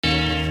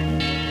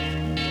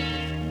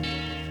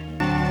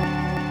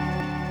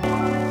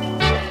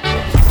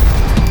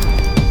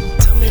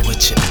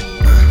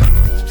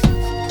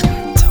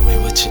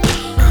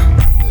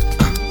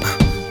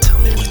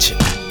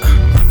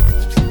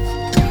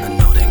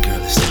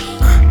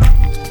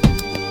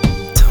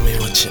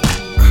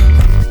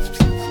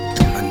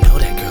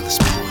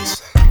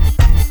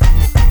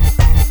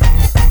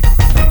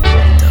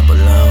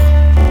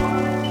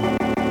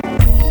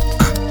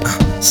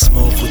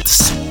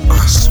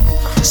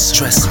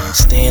dress,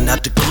 staying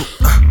out the group.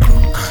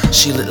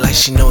 She look like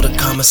she know the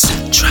Kama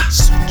Sutra.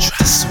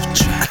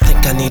 I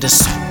think I need a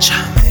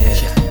suture.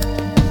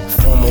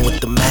 Formal with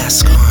the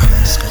mask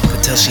on.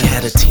 Could tell she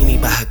had a teeny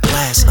by her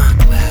glass.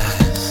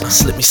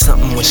 Slip me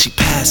something when she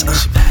passed.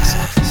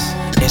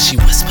 And she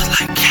whispered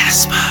like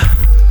Casper.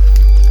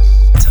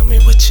 Tell me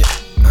what you.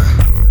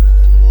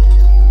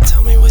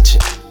 Tell me what you.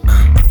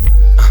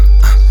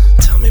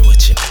 Tell me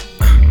what you.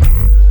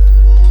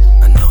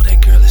 I know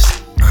that girl is.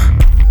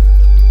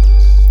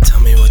 Tell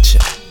me what you.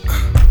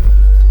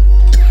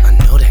 I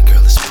know that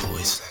girl is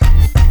poison.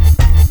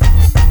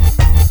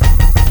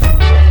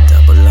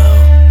 Double O.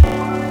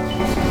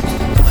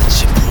 What's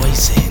your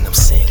poison? I'm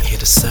sent here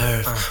to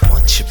serve.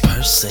 Want your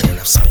person?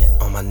 I'm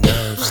spent on my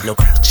nerves. No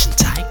crouching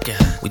tiger.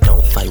 We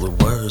don't fight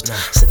with words.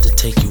 Set to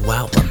take you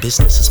out. My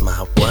business is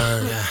my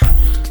word.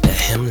 That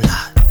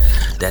hemlock,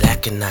 that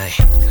aconite,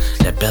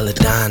 that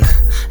belladonna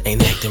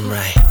ain't acting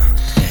right.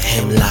 That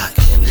hemlock,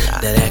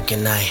 that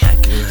aconite,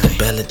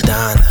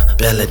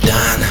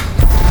 belladonna.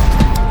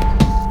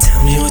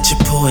 Tell me what your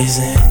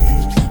poison.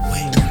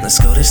 Wait, let's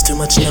go. There's too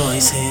much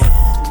noise here.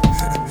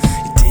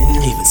 You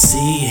didn't even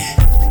see it,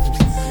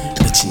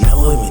 but you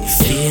know it when you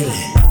feel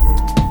it.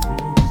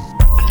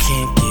 I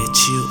can't get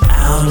you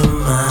out of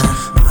my